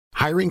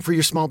Hiring for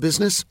your small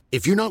business?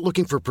 If you're not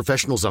looking for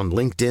professionals on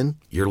LinkedIn,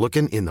 you're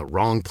looking in the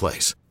wrong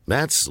place.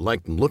 That's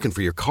like looking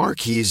for your car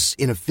keys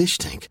in a fish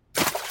tank.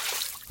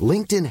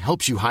 LinkedIn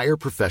helps you hire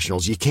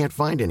professionals you can't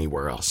find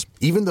anywhere else,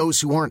 even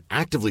those who aren't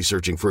actively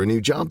searching for a new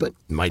job but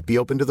might be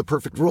open to the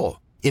perfect role.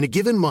 In a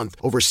given month,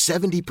 over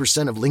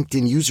 70% of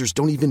LinkedIn users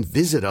don't even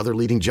visit other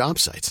leading job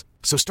sites.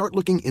 So start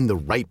looking in the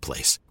right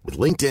place. With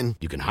LinkedIn,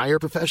 you can hire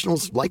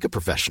professionals like a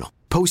professional.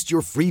 Post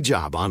your free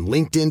job on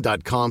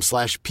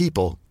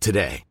linkedin.com/people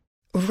today.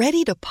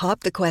 Ready to pop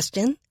the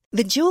question?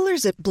 The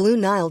jewelers at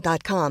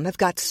BlueNile.com have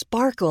got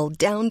sparkle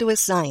down to a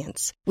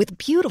science with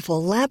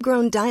beautiful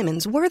lab-grown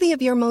diamonds worthy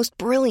of your most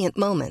brilliant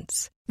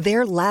moments.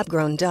 Their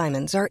lab-grown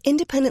diamonds are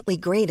independently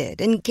graded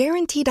and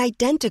guaranteed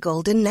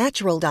identical to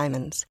natural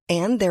diamonds,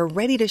 and they're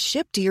ready to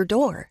ship to your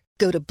door.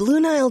 Go to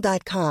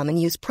BlueNile.com and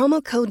use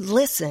promo code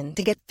LISTEN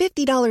to get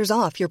 $50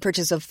 off your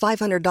purchase of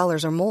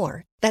 $500 or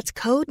more. That's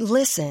code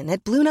LISTEN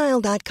at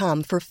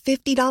BlueNile.com for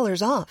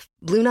 $50 off.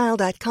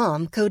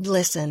 BlueNile.com, code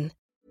LISTEN.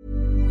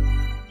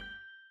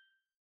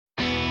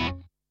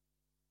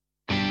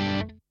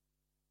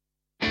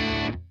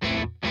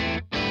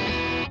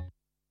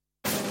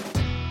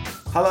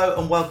 Hello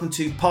and welcome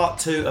to part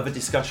 2 of a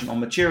discussion on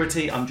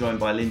maturity. I'm joined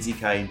by Lindsay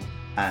Kane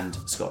and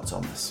Scott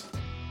Thomas.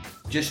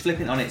 Just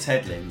flipping on its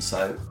head, Lynn,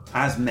 so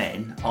as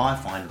men, I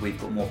find we've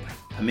got more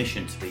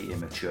permission to be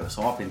immature.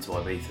 So I've been to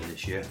Ibiza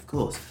this year, of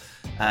course,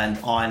 and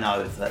I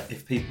know that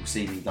if people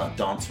see me like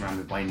dancing around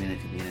with Wayne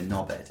Lineker being a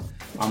knobhead,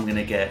 I'm going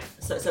to get...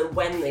 So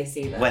when they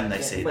see that? When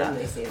they see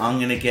that. I'm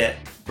going to get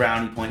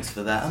brownie points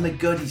for that. Oh my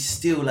God, he's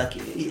still like,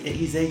 at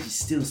his age, he's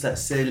still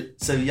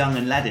so young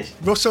and laddish.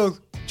 Russell, do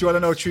you want to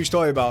know a true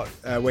story about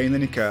Wayne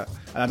Lineker?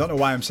 And I don't know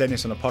why I'm saying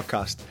this on a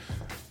podcast,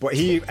 but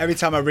every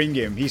time I ring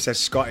him, he says,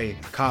 Scotty,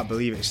 I can't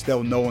believe it,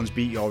 still no one's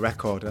beat your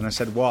record. And I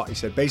said, what? He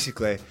said,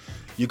 basically,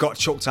 you got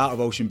chucked out of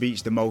Ocean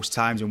Beach the most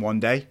times in one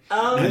day.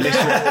 Oh, and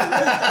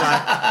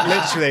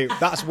literally,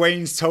 that's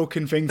Wayne's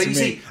token thing but to you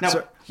me. See,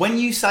 now, when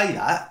you say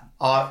that,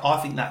 I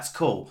think that's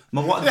cool.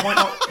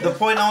 The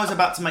point I was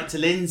about to make to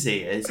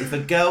Lindsay is, if a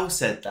girl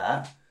said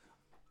that,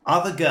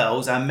 other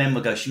girls and men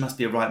would go, she must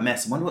be a right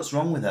mess. I wonder what's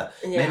wrong with her.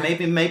 Yeah.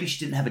 Maybe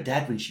she didn't have a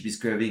dad when she was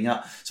growing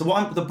up. So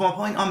the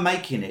point I'm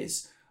making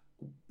is,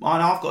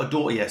 and I've got a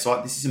daughter,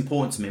 so this is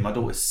important to me. My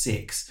daughter's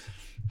 6.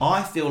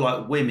 I feel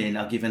like women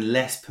are given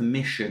less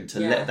permission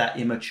to let that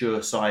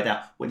immature side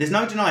out. Well, there's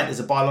no denying there's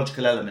a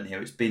biological element here.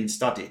 It's been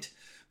studied.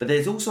 But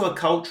there's also a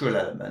cultural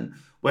element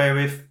where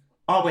if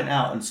I went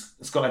out and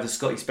Scott had a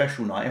Scotty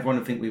special night, everyone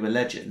would think we were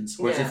legends.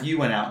 Whereas if you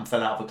went out and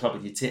fell out of a club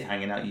with your tit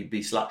hanging out, you'd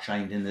be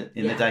slut-shamed in the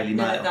Daily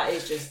Mail. No, that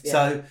is just... Yeah.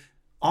 So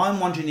I'm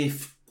wondering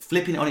if,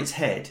 flipping it on its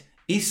head,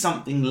 is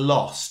something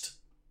lost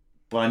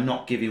by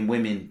not giving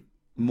women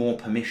more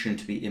permission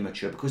to be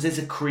immature? Because there's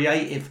a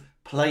creative,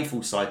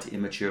 playful side to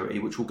immaturity,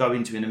 which we'll go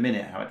into in a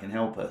minute, how it can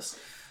help us.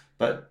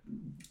 But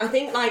I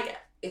think,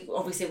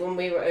 obviously when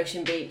we were at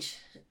Ocean Beach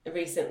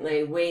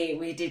recently,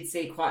 we did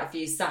see quite a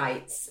few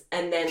sights,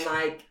 and then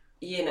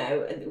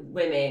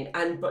women,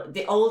 but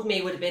the old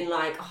me would have been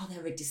like, oh,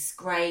 they're a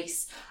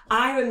disgrace.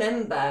 I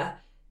remember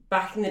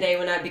back in the day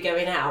when I'd be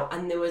going out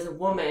and there was a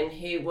woman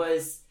who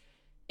was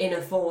in her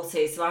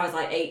 40s, so I was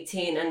like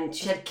 18, and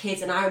she had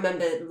kids, and I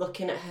remember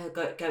looking at her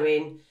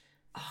going,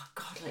 oh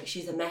God, like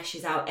she's a mess.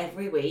 She's out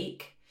every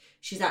week.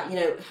 She's out,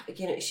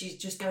 she's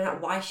just going out.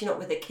 Why is she not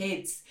with the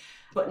kids?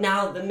 But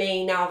now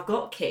I've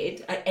got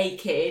a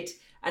kid,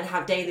 and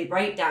have daily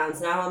breakdowns.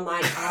 Now I'm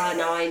like,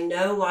 now I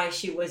know why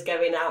she was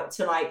going out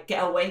to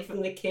get away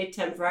from the kid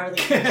temporarily,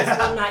 just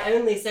one night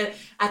only. So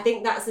I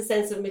think that's a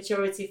sense of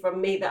maturity from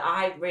me that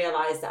I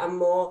realised that I'm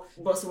more,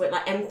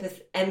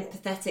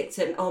 empathetic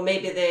to, or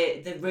maybe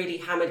they're really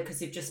hammered because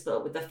they've just split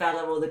up with the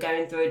fella or they're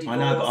going through a divorce.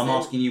 I know, but I'm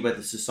asking you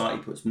whether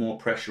society puts more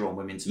pressure on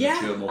women to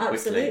mature more quickly.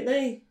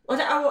 Absolutely.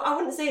 I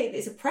wouldn't say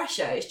it's a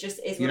pressure. It's just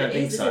what it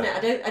is, isn't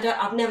it?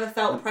 I've never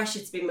felt pressure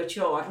to be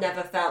mature. I've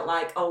never felt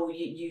like, oh,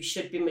 you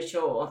should be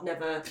mature. I've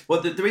never.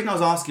 Well, the reason I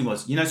was asking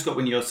was, Scott,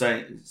 when you're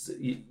saying,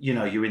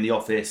 you're in the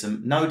office,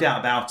 and no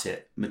doubt about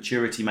it,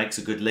 maturity makes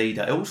a good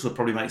leader. It also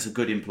probably makes a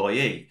good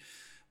employee.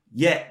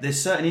 Yet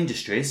there's certain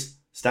industries,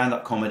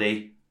 stand-up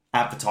comedy,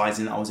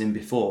 advertising that I was in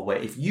before, where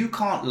if you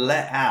can't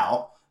let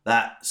out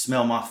that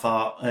smell my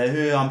fart,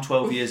 I'm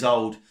 12 years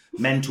old,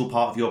 mental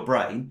part of your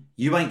brain,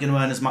 you ain't going to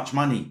earn as much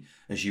money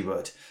as you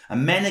would.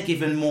 And men are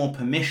given more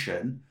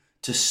permission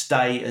to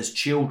stay as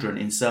children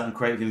in certain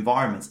creative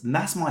environments. And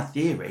that's my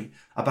theory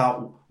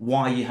about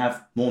why you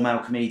have more male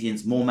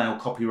comedians, more male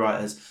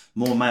copywriters,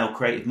 more male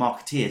creative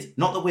marketeers.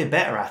 Not that we're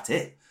better at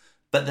it,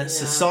 but that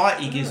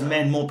society gives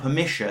men more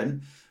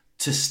permission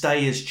to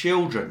stay as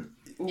children.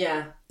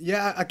 Yeah.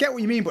 Yeah, I get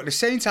what you mean, but at the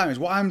same time, is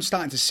what I'm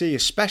starting to see,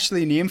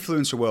 especially in the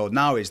influencer world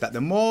now, is that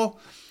the more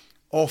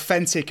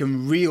authentic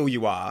and real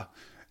you are,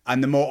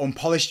 and the more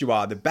unpolished you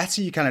are, the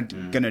better you're kind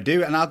of going to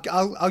do. And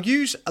I'll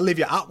use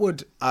Olivia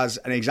Attwood as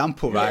an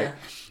example, right?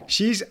 Yeah.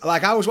 She's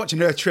I was watching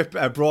her trip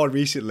abroad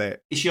recently.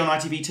 Is she on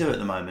ITV2 at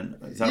the moment?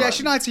 Yeah, right?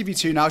 She's on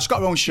ITV2 now. She's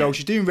got her own show. Yeah.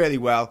 She's doing really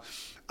well.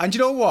 And you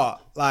know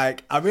what? I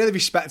really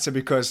respect her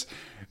because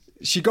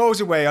she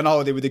goes away on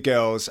holiday with the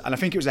girls, and I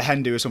think it was a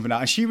hen do or something like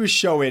that, and she was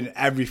showing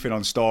everything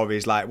on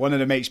stories, like one of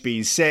the mates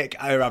being sick,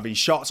 her having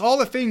shots, all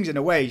the things in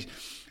a way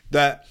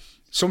that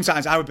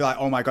sometimes I would be like,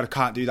 oh my God, I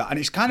can't do that. And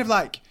it's kind of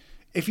like,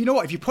 if you know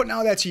what, if you're putting it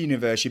out there to the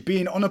universe, you're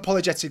being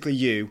unapologetically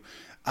you,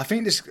 I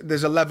think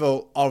there's a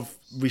level of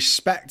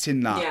respect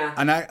in that.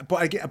 Yeah.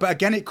 But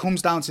again, it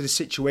comes down to the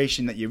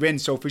situation that you're in.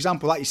 So, for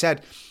example, like you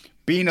said,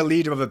 being a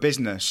leader of a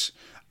business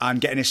and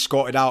getting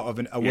escorted out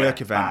of a work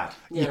event,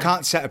 you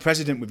can't set a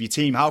precedent with your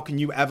team. How can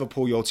you ever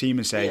pull your team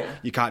and say,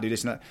 you can't do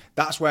this and that?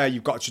 That's where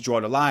you've got to draw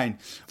the line.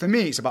 For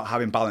me, it's about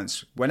having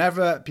balance.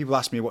 Whenever people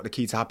ask me what the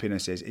key to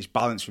happiness is, it's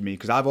balance for me,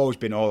 because I've always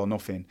been all or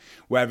nothing.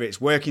 Whether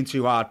it's working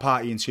too hard,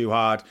 partying too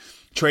hard,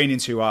 training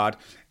too hard,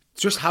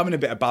 just having a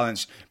bit of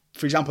balance.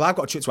 For example, I've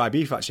got a trip to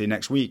Ibiza actually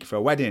next week for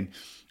a wedding.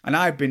 And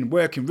I've been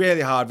working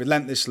really hard,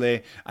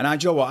 relentlessly.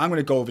 And you know what? I'm going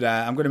to go over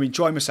there. I'm going to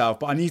enjoy myself.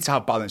 But I need to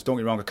have balance. Don't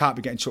get me wrong. I can't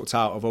be getting chucked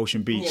out of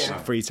Ocean Beach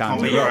 3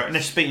 times.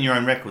 Unless you're beating your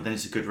own record, then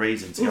it's a good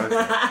reason to go for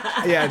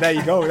it. Yeah, there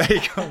you go.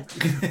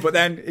 But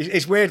then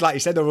it's weird, like you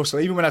said though,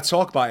 Russell, even when I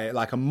talk about it,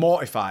 like I'm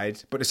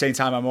mortified. But at the same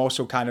time, I'm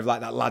also kind of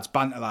like that lad's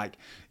banter, like,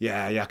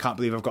 yeah, I can't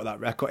believe I've got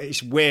that record.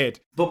 It's weird.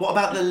 But what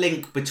about the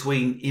link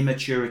between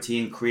immaturity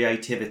and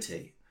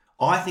creativity?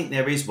 I think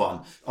there is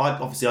one. I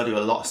do a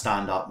lot of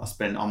stand-up.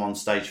 I'm on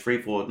stage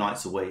 3-4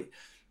 nights a week.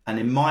 And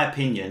in my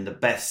opinion, the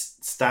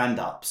best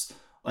stand-ups,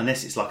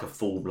 unless it's like a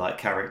full like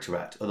character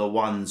act, are the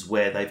ones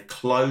where they've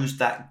closed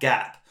that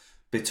gap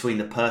between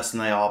the person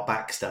they are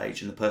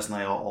backstage and the person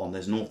they are on.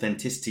 There's an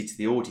authenticity to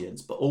the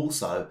audience, but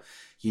also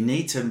you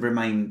need to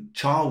remain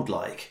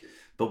childlike.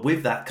 But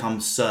with that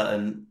comes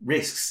certain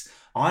risks.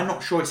 I'm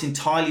not sure it's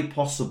entirely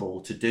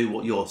possible to do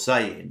what you're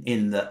saying,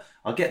 in that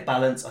I get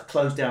balance, I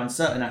close down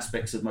certain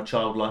aspects of my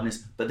childlikeness,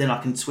 but then I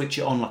can switch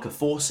it on like a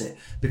faucet,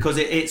 because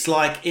it's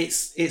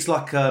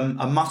like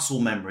a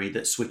muscle memory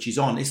that switches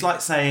on. It's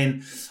like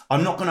saying,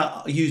 I'm not going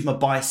to use my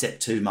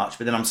bicep too much,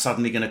 but then I'm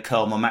suddenly going to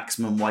curl my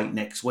maximum weight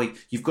next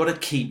week. You've got to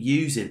keep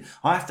using.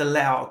 I have to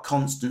let out a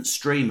constant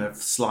stream of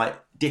slight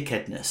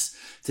dickheadness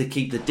to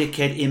keep the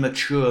dickhead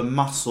immature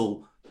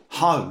muscle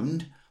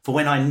honed for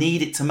when I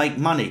need it to make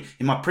money.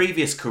 In my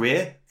previous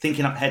career,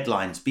 thinking up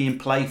headlines, being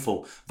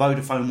playful,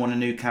 Vodafone won a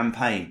new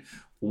campaign.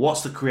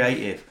 What's the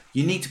creative?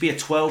 You need to be a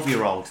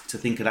 12-year-old to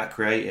think of that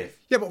creative.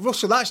 Yeah, but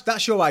Russell,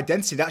 that's your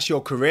identity, that's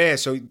your career.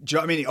 So do you know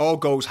what I mean? It all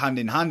goes hand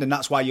in hand, and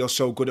that's why you're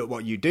so good at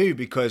what you do,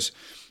 because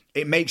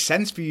it makes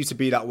sense for you to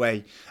be that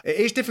way. It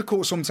is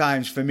difficult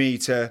sometimes for me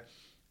to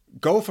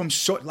go from,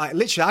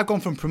 literally, I've gone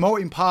from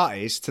promoting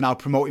parties to now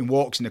promoting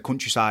walks in the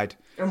countryside.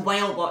 And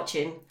whale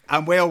watching.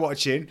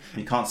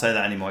 You can't say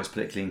that anymore, it's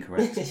politically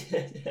incorrect.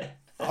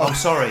 Oh,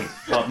 sorry.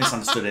 I've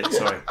misunderstood it,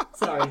 sorry.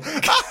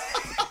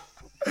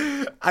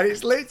 And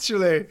it's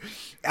literally,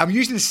 I'm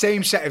using the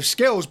same set of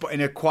skills, but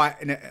in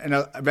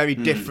a very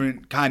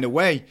different kind of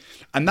way.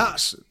 And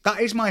that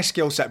is my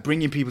skill set,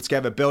 bringing people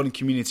together, building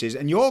communities.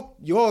 And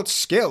your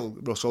skill,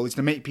 Russell, is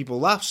to make people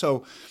laugh.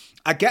 So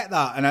I get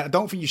that, and I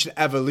don't think you should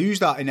ever lose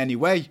that in any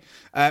way.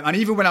 And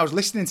even when I was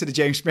listening to the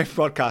James Smith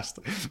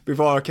podcast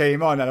before I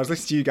came on, and I was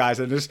listening to you guys,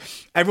 and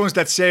everyone's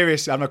dead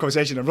serious having a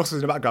conversation, and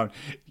Russell's in the background,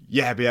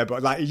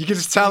 but like you can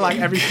just tell like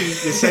everything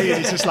you're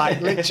saying is just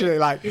like literally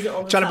like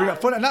trying to bring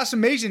up fun, and that's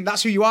amazing.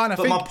 That's who you are.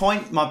 And my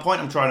point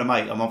I'm trying to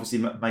make, I'm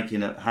obviously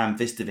making a ham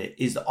fist of it,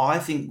 is that I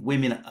think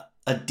women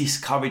are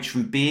discouraged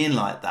from being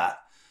like that,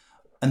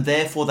 and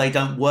therefore they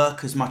don't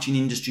work as much in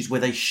industries where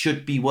they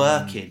should be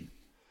working.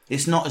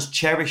 It's not as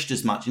cherished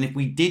as much. And if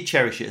we did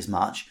cherish it as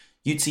much,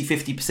 you'd see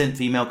 50%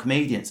 female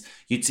comedians.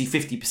 You'd see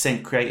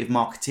 50% creative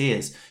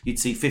marketeers. You'd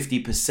see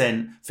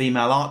 50%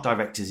 female art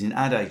directors in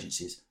ad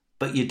agencies.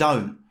 But you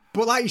don't.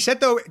 But like you said,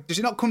 though, does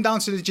it not come down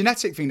to the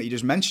genetic thing that you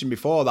just mentioned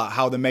before, that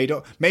how they're made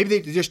up? Maybe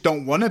they just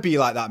don't want to be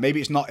like that. Maybe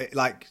it's not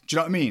like, do you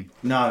know what I mean?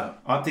 No,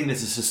 I think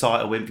there's a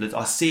societal influence.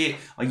 I see it.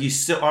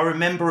 I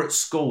remember at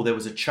school, there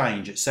was a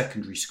change at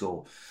secondary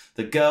school.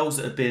 The girls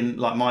that had been,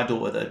 like my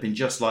daughter, that had been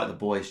just like the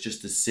boys,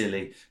 just as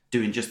silly,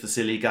 doing just the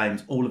silly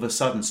games, all of a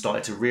sudden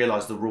started to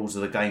realise the rules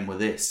of the game were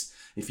this.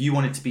 If you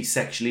wanted to be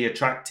sexually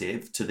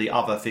attractive to the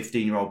other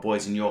 15-year-old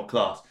boys in your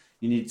class,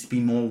 you needed to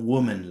be more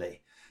womanly.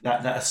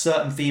 That a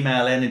certain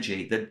female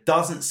energy that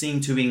doesn't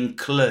seem to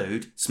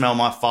include, smell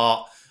my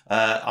fart,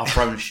 I've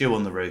thrown a shoe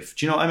on the roof.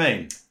 Do you know what I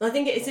mean? I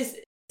think it's this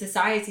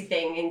society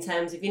thing in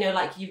terms of,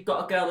 like you've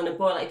got a girl and a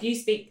boy. Like if you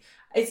speak,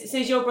 so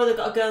has your brother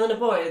got a girl and a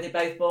boy, or are they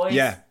both boys?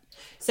 Yeah.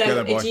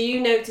 So do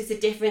you notice a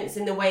difference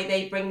in the way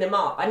they bring them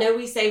up? I know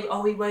we say,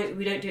 we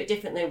don't do it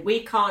differently. We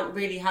can't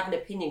really have an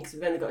opinion because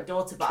we've only got a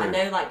daughter, but True. I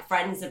know like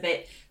friends a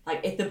bit,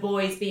 like if the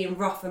boy's being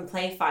rough and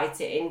play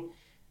fighting,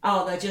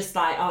 they're just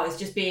like, it's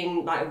just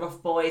being like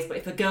rough boys. But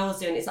if a girl's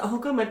doing it, it's like, oh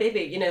God, my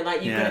baby,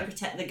 like you've got to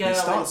protect the girl. It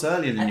starts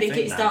earlier than you think. I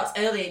think it starts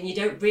early and you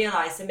don't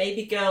realise. So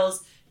maybe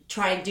girls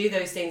try and do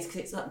those things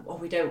because it's like,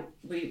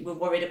 we're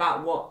worried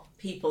about what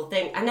people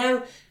think. I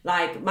know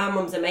like my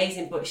mum's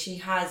amazing, but she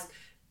has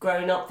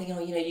grown up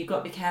thinking, you've got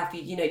to be careful,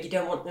 you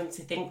don't want them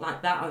to think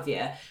like that of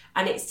you.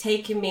 And it's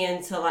taken me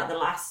until like the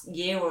last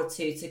year or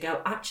two to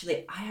go, I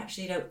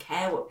actually don't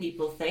care what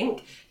people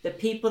think. The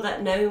people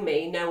that know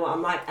me know what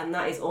I'm like, and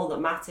that is all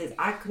that matters.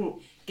 I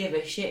couldn't give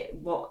a shit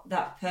what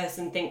that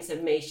person thinks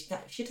of me.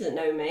 She doesn't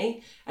know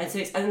me. And so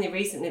it's only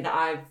recently that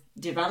I've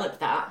developed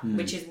that,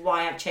 which is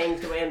why I've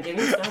changed the way I'm doing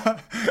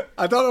stuff.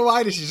 I don't know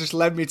why this has just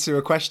led me to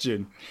a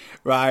question,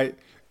 right?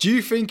 Do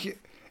you think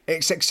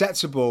it's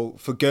acceptable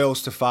for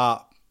girls to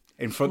fart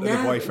in front of their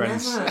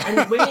boyfriends?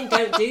 Never. And women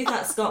don't do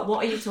that, Scott.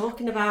 What are you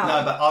talking about?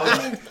 No, but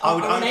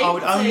I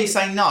would only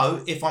say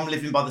no if I'm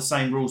living by the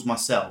same rules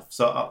myself.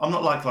 So I'm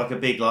not like a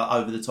big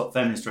over-the-top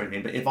feminist or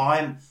anything, but if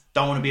I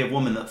don't want to be a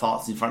woman that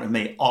farts in front of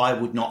me, I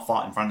would not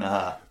fart in front of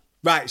her.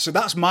 Right, so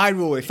that's my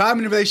rule. If I'm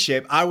in a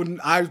relationship, I would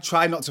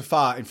try not to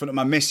fart in front of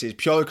my missus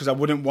purely because I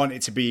wouldn't want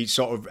it to be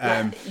sort of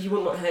you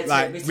wouldn't want her to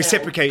like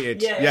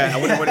reciprocated. Yeah, I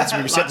wouldn't want it to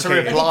be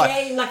reciprocated.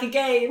 Like a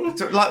game.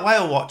 Like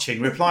whale watching,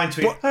 replying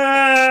to it.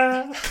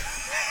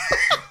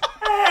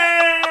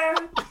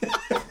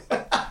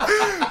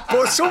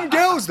 But some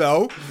girls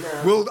though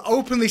will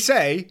openly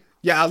say,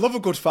 "Yeah, I love a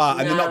good fart,"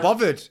 and they're not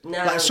bothered. No,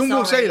 like some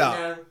will say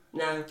that.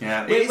 No.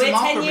 Yeah, we're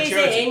 10 years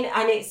maturity. in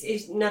and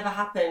it's never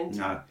happened.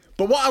 No.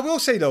 But what I will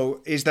say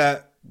though is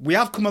that we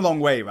have come a long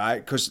way,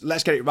 right? Because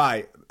let's get it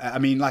right. I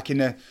mean, like in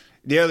the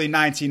early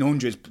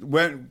 1900s,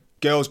 weren't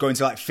girls going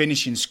to like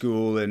finishing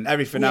school and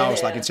everything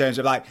else? Like in terms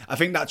of like, I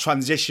think that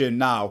transition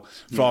now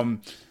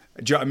from, do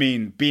you know what I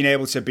mean? Being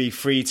able to be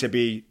free to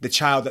be the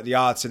child that they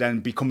are to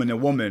then becoming a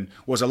woman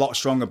was a lot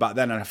stronger back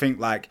then. And I think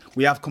like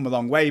we have come a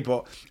long way.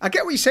 But I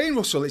get what you're saying,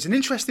 Russell. It's an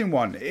interesting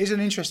one. It is an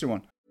interesting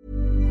one.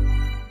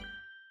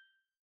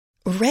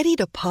 Ready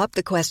to pop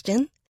the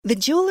question? The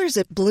jewelers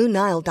at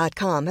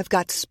BlueNile.com have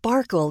got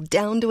sparkle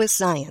down to a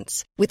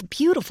science with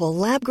beautiful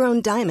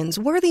lab-grown diamonds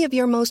worthy of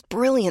your most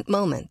brilliant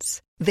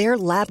moments. Their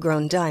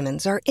lab-grown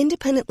diamonds are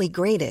independently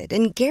graded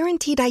and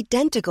guaranteed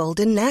identical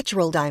to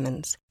natural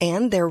diamonds,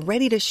 and they're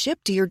ready to ship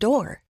to your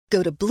door.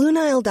 Go to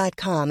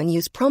BlueNile.com and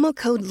use promo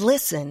code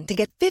LISTEN to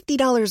get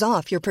 $50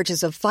 off your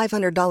purchase of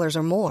 $500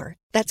 or more.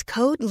 That's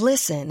code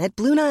LISTEN at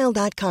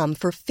BlueNile.com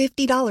for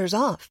 $50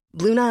 off.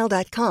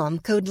 BlueNile.com,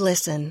 code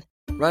LISTEN.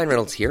 Ryan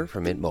Reynolds here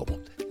from Mint Mobile.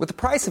 With the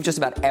price of just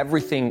about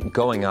everything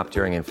going up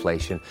during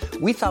inflation,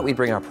 we thought we'd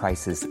bring our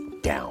prices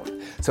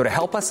down. So to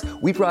help us,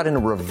 we brought in a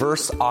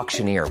reverse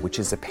auctioneer, which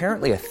is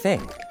apparently a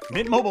thing.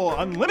 Mint Mobile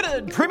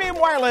Unlimited Premium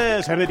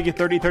Wireless. How to get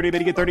 30, 30, bit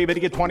to get 30, bit to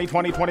get 20,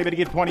 20, 20, bit to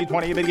get 20,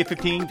 20, bit to get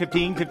 15,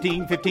 15,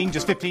 15, 15,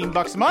 just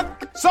 $15 a month?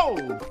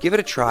 Sold! Give it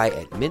a try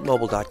at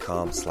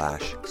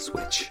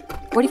mintmobile.com/switch.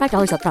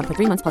 $45 up front for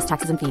 3 months plus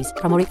taxes and fees.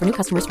 Promo rate for new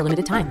customers for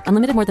limited time.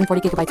 Unlimited more than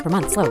 40 gigabytes per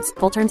month. Slows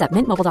full terms at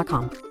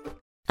mintmobile.com.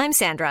 I'm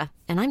Sandra,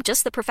 and I'm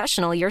just the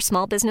professional your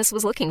small business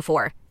was looking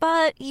for.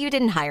 But you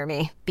didn't hire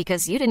me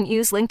because you didn't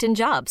use LinkedIn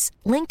Jobs.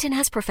 LinkedIn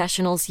has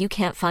professionals you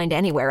can't find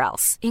anywhere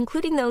else,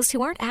 including those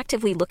who aren't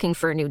actively looking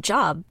for a new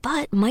job,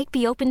 but might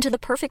be open to the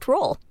perfect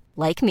role,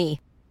 like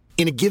me.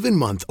 In a given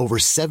month, over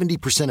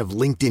 70% of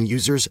LinkedIn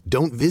users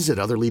don't visit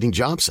other leading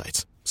job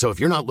sites. So if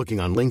you're not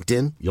looking on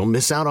LinkedIn, you'll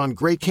miss out on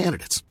great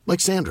candidates like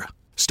Sandra.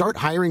 Start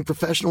hiring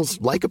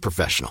professionals like a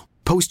professional.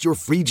 Post your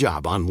free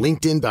job on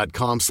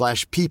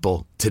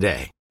linkedin.com/people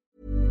today.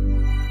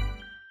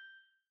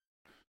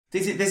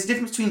 There's a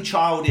difference between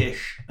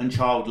childish and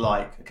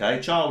childlike,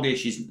 okay?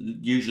 Childish is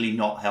usually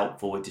not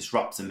helpful. It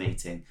disrupts a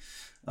meeting,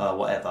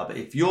 whatever. But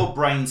if you're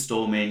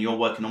brainstorming, you're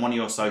working on one of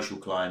your social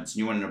clients and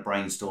you're running a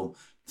brainstorm,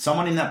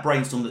 someone in that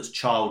brainstorm that's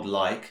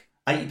childlike,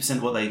 80%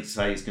 of what they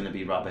say is going to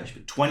be rubbish,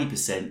 but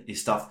 20%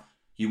 is stuff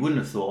you wouldn't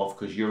have thought of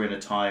because you're in a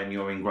time,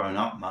 you're in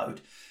grown-up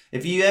mode.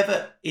 If you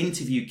ever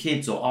interview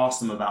kids or ask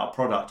them about a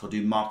product or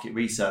do market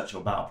research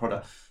about a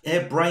product,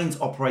 their brains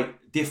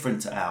operate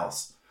different to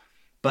ours.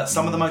 But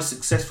some of the most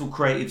successful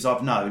creatives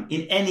I've known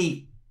in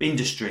any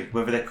industry,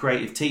 whether they're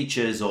creative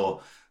teachers or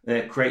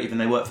they're creative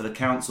and they work for the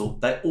council,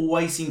 they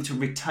always seem to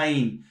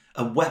retain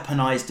a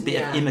weaponized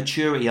bit of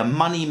immaturity, a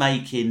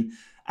money-making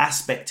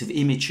aspect of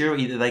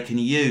immaturity that they can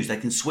use. They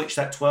can switch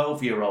that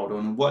 12-year-old on.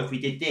 And what if we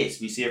did this?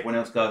 And you see everyone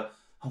else go,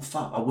 oh,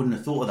 fuck, I wouldn't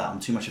have thought of that. I'm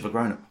too much of a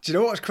grown-up. Do you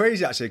know what's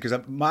crazy, actually?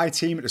 Because my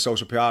team at the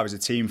Social PR is a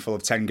team full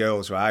of 10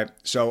 girls, right?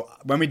 So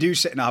when we do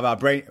sit and have our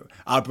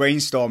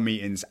brainstorm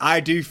meetings, I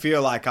do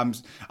feel like I'm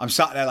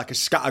sat there like a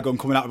scattergun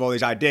coming out with all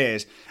these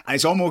ideas, and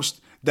it's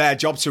almost their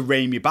job to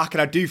rein me back.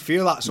 And I do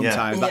feel that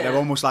sometimes, that they're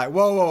almost like,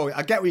 whoa,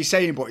 I get what you're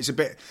saying, but it's a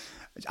bit...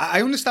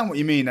 I understand what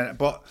you mean,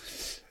 but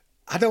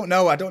I don't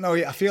know. I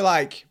feel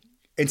like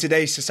in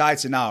today's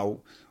society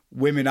now,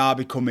 women are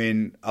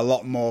becoming a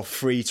lot more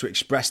free to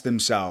express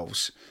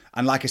themselves.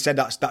 And like I said,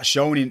 that's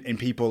shown in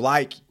people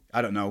like,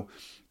 I don't know,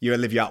 your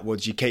Olivia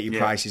Attwoods, your Katie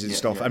Prices and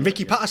stuff. And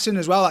Vicky Patterson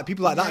as well, like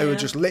people like that who are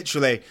just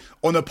literally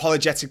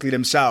unapologetically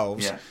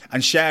themselves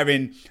and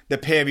sharing the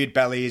period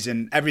bellies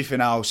and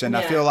everything else. And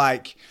I feel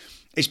like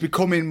it's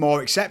becoming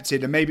more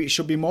accepted, and maybe it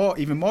should be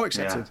even more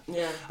accepted.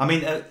 Yeah. I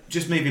mean,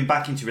 just moving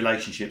back into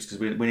relationships, because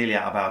we're nearly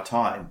out of our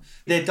time,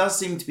 there does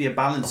seem to be a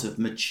balance of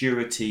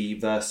maturity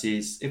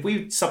versus, if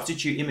we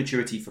substitute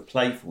immaturity for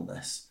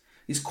playfulness,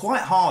 it's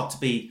quite hard to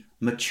be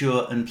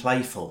mature and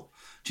playful.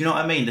 Do you know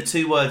what I mean? The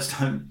two words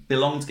don't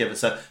belong together.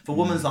 So for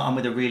women's like, I'm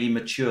with a really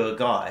mature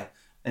guy.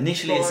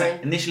 Initially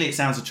it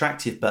sounds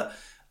attractive, but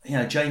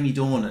Jamie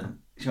Dornan.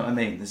 Do you know what I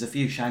mean? There's a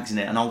few shags in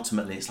it, and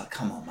ultimately it's like,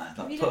 come on, man,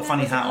 like, put a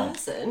funny hat on.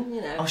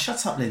 Oh,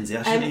 shut up, Lindsay.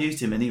 I shouldn't have used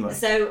him anyway.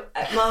 So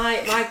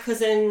my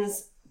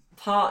cousin's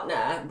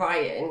partner,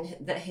 Ryan,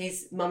 that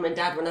his mum and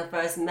dad, when I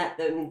first met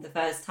them the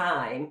first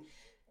time,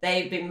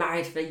 they've been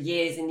married for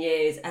years and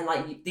years, and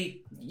like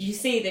you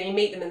see them, you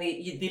meet them, and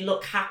they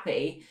look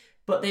happy.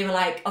 But they were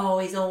like, oh,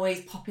 he's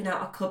always popping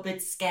out of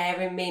cupboards,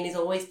 scaring me, and he's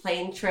always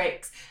playing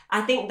tricks.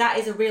 I think that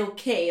is a real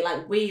key.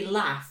 Like, we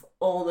laugh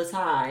all the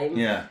time.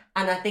 Yeah.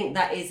 And I think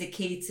that is a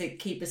key to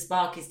keep a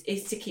spark,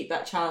 is to keep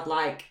that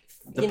childlike,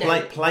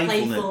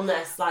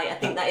 playfulness. Like, I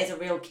think that is a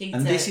real key.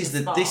 And this is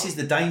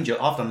the danger.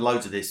 I've done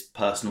loads of this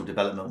personal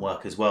development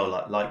work as well,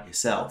 like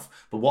yourself.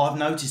 But what I've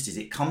noticed is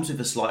it comes with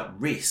a slight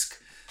risk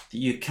that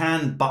you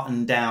can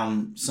button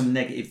down some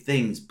negative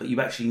things, but you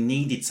actually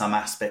needed some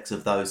aspects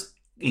of those,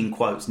 in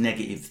quotes,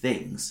 negative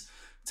things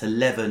to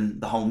leaven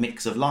the whole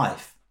mix of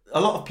life.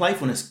 A lot of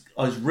playfulness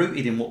is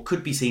rooted in what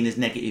could be seen as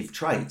negative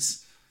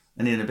traits,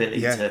 an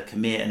inability to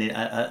commit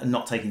and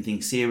not taking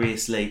things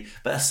seriously,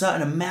 but a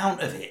certain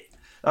amount of it.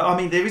 I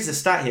mean, there is a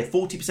stat here.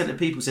 40% of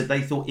people said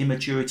they thought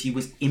immaturity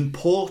was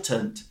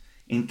important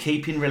in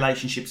keeping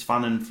relationships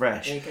fun and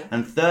fresh,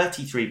 and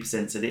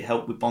 33% said it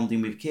helped with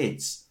bonding with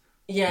kids.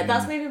 Yeah,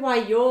 that's maybe why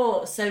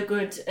you're so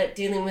good at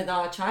dealing with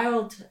our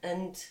child,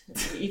 and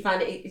you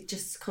find it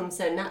just comes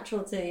so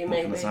natural to you,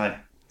 maybe.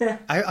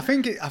 I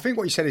think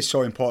what you said is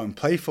so important.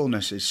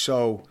 Playfulness is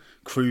so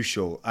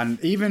crucial. And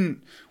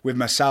even with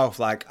myself,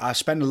 like, I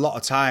spend a lot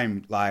of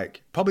time,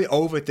 like, probably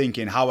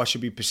overthinking how I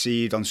should be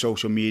perceived on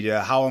social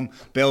media, how I'm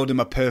building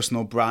my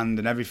personal brand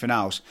and everything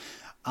else.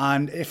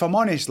 And if I'm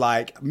honest,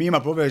 like, me and my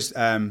brothers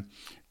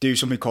do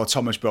something called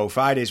Thomas Bro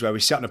Fridays, where we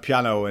sit on the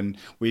piano and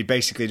we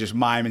basically just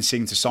mime and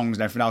sing to songs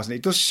and everything else. And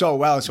it does so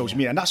well on social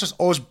media. And that's just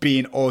us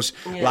being us,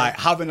 like,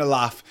 having a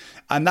laugh.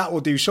 And that will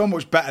do so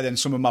much better than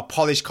some of my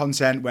polished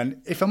content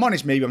when, if I'm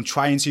honest, maybe I'm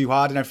trying too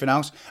hard and everything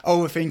else,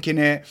 overthinking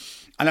it.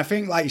 And I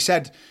think, like you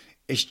said,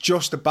 it's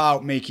just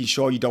about making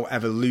sure you don't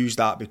ever lose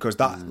that, because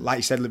that, like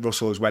you said,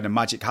 Russell, is where the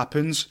magic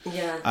happens.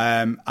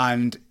 Yeah.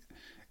 And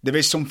there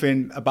is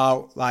something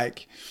about,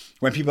 like,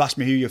 when people ask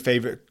me who your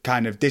favourite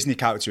kind of Disney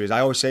character is, I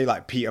always say,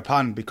 like, Peter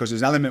Pan, because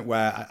there's an element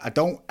where I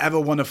don't ever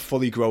want to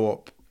fully grow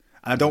up.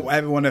 And I don't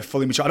ever want to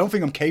fully mature. I don't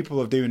think I'm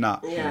capable of doing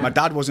that. Yeah. My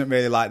dad wasn't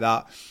really like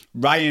that.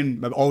 Ryan,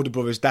 my older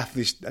brother's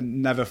definitely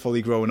never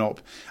fully grown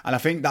up. And I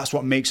think that's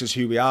what makes us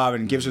who we are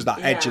and gives us that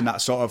edge and that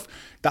sort of,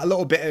 that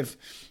little bit of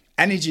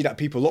energy that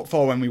people look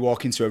for when we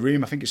walk into a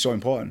room. I think it's so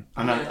important.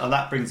 And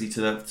that brings you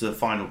to the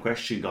final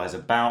question, guys,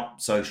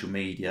 about social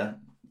media.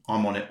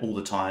 I'm on it all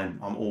the time.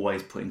 I'm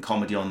always putting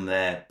comedy on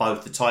there,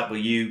 both the type where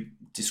you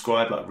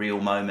describe, like, real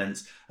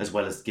moments, as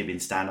well as giving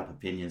stand-up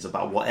opinions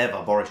about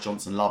whatever, Boris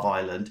Johnson, Love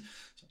Island.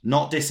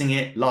 Not dissing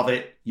it, love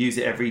it, use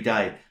it every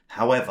day.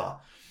 However,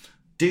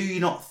 do you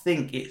not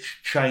think it's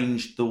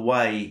changed the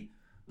way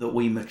that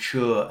we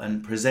mature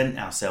and present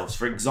ourselves?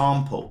 For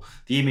example,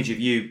 the image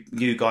of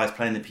you guys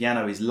playing the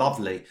piano is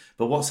lovely,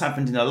 but what's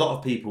happened in a lot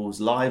of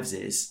people's lives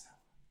is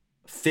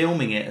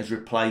filming it has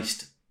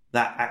replaced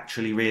that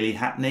actually really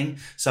happening.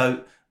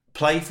 So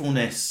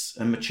playfulness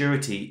and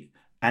maturity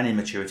and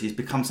immaturity has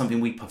become something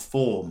we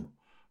perform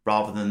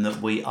rather than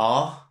that we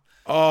are.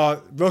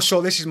 Oh,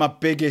 Russell, this is my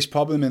biggest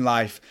problem in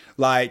life.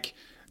 Like,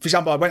 for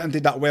example, I went and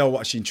did that whale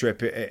watching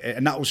trip,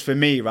 and that was for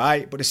me,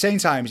 right? But at the same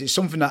time, it's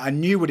something that I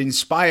knew would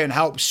inspire and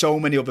help so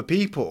many other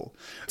people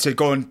to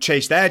go and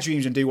chase their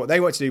dreams and do what they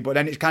want to do. But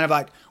then it's kind of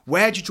like,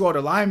 where do you draw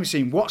the line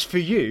between what's for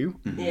you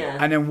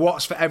and then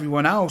what's for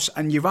everyone else?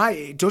 And you're right,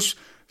 it does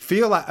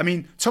feel like, I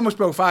mean, Thomas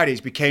Bro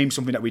Fridays became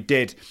something that we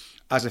did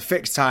as a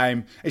fixed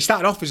time. It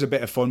started off as a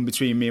bit of fun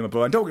between me and my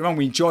brother. And don't get me wrong,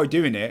 we enjoyed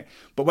doing it.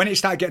 But when it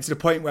started getting to the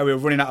point where we were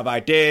running out of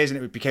ideas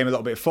and it became a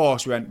little bit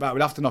forced, we went, right,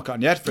 we'd have to knock it on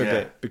the head for a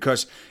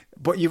bit.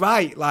 But you're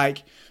right,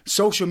 like,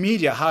 social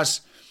media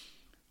has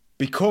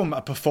become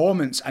a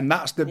performance, and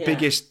that's the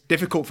biggest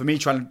difficult for me,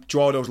 trying to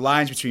draw those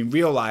lines between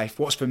real life,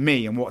 what's for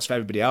me and what's for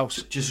everybody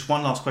else. Just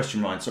one last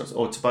question, Ryan,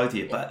 or to both of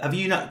you. But have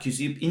you know, because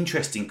you're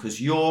interesting,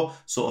 because your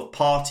sort of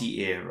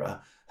party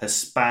era has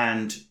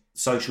spanned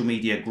social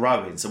media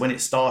growing. So when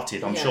it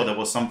started, I'm sure there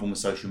was some form of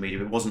social media,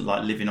 but it wasn't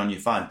like living on your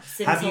phone.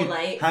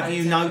 Have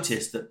you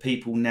noticed that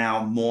people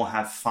now more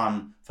have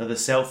fun for the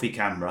selfie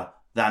camera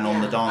than on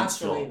the dance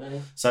floor?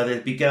 So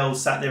there'd be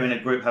girls sat there in a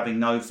group having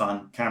no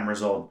fun,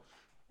 cameras on.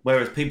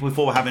 Whereas people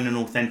before were having an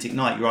authentic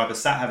night, you're either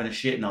sat having a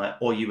shit night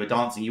or you were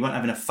dancing. You weren't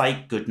having a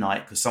fake good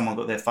night because someone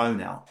got their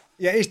phone out.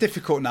 Yeah, it's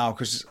difficult now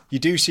because you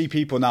do see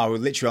people now who are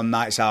literally on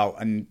nights out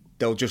and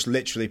they'll just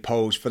literally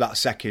pose for that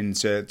second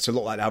to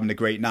look like they're having a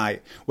great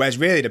night. Whereas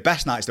really the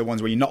best nights are the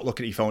ones where you're not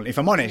looking at your phone. If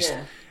I'm honest,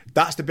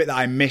 that's the bit that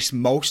I miss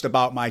most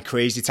about my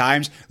crazy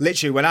times.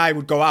 Literally, when I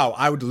would go out,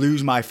 I would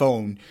lose my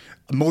phone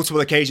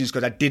multiple occasions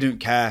because I didn't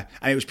care,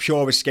 and it was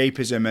pure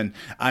escapism,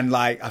 and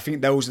like I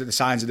think those are the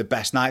signs of the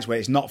best nights, where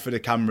it's not for the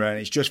camera and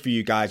it's just for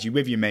you guys, you're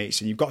with your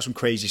mates and you've got some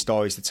crazy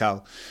stories to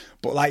tell.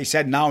 But like you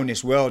said, now in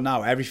this world,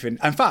 now everything,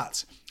 in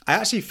fact, I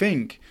actually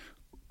think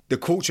the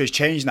culture has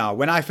changed now.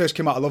 When I first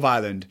came out of Love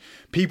Island,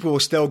 people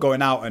were still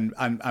going out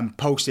and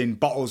posting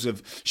bottles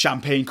of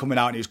champagne coming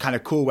out, and it was kind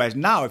of cool. Whereas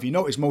now, if you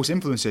notice, most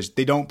influencers,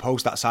 they don't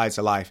post that side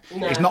to life.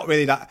 No. It's not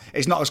really that.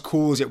 It's not as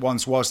cool as it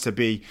once was to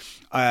be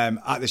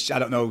at this. I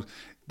don't know.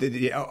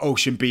 The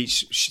Ocean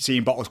Beach,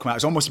 seeing bottles come out,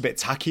 it's almost a bit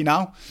tacky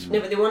now. No,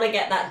 but they want to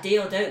get that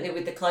deal, don't they,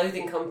 with the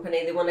clothing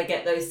company? They want to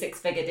get those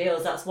 6-figure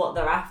deals. That's what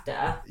they're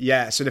after.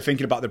 Yeah, so they're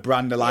thinking about the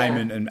brand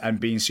alignment and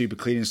being super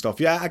clean and stuff.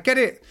 Yeah, I get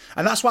it,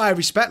 and that's why I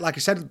respect, like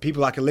I said,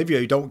 people like Olivia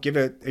who don't give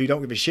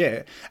a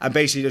shit and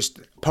basically just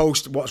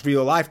post what's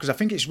real life, because I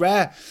think it's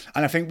rare,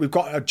 and I think we've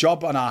got a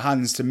job on our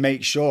hands to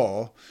make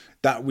sure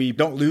that we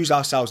don't lose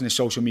ourselves in the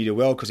social media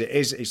world, because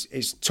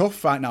it's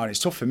tough right now, and it's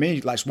tough for me.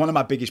 Like, it's one of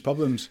my biggest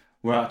problems.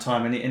 We're out of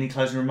time. Any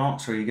closing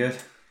remarks, or are you good?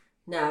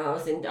 No,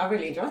 I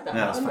really enjoyed that.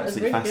 Yeah, that's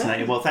really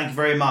fascinating. Good. Well, thank you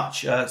very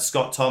much,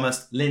 Scott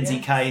Thomas,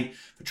 Lindsay Kane,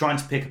 for trying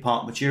to pick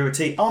apart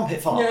maturity.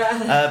 Armpit fart.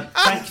 Yeah.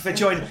 Thank you for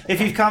joining.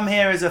 If you've come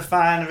here as a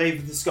fan of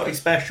either the Scotty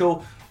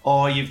Special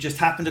or you've just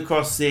happened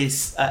across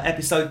this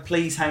episode,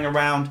 please hang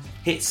around,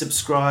 hit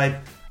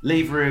subscribe,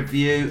 leave a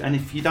review, and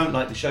if you don't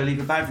like the show,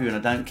 leave a bad review,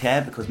 and I don't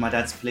care, because my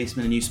dad's a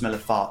policeman and you smell a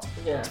fart.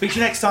 Yeah. Speak to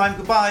you next time.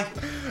 Goodbye.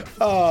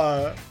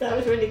 Oh, that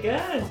was really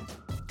good.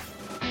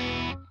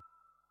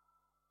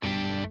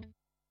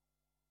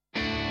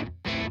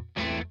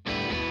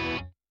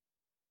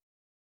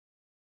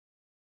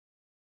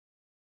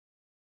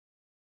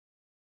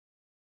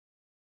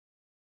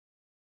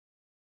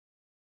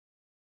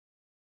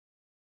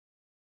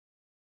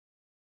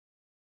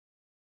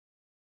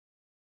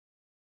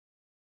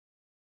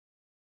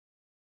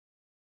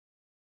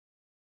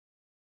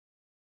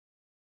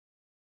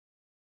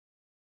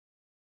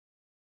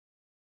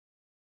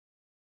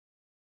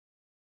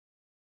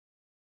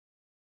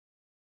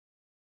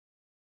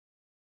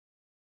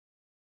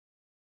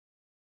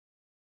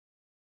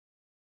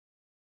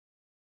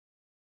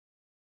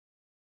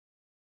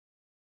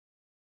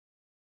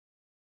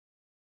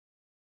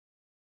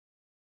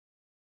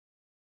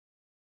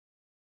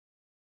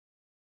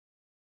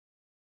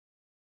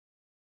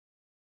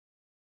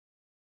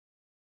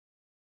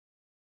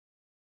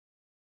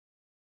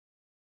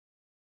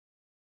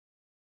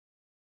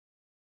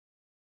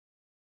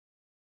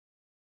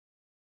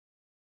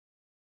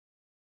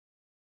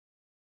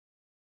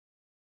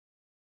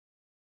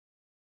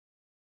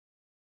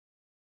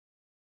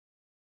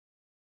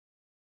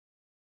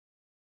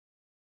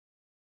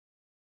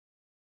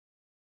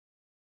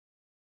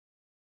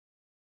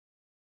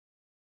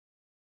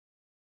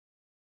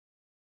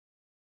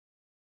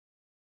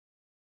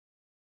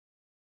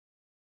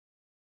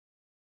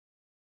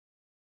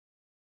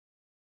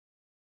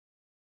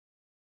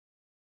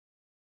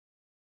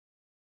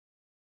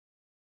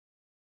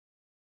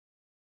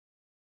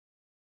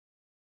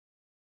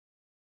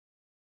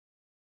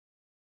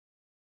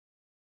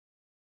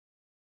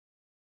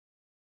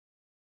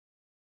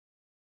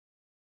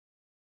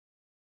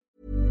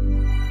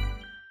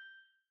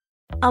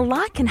 A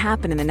lot can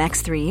happen in the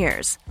next 3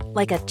 years.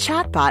 Like a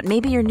chatbot may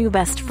be your new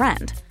best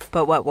friend.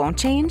 But what won't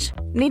change?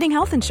 Needing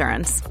health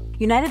insurance.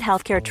 United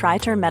Healthcare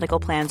Tri-Term Medical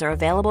Plans are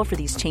available for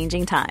these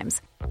changing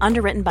times.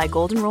 Underwritten by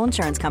Golden Rule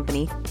Insurance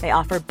Company, they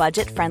offer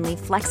budget-friendly,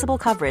 flexible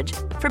coverage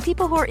for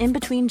people who are in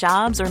between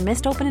jobs or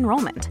missed open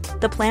enrollment.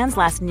 The plans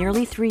last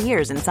nearly 3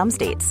 years in some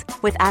states,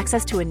 with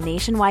access to a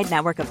nationwide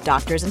network of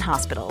doctors and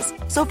hospitals.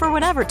 So for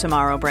whatever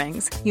tomorrow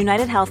brings,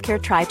 United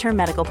Healthcare Tri-Term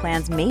Medical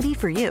Plans may be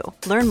for you.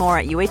 Learn more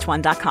at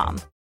uh1.com.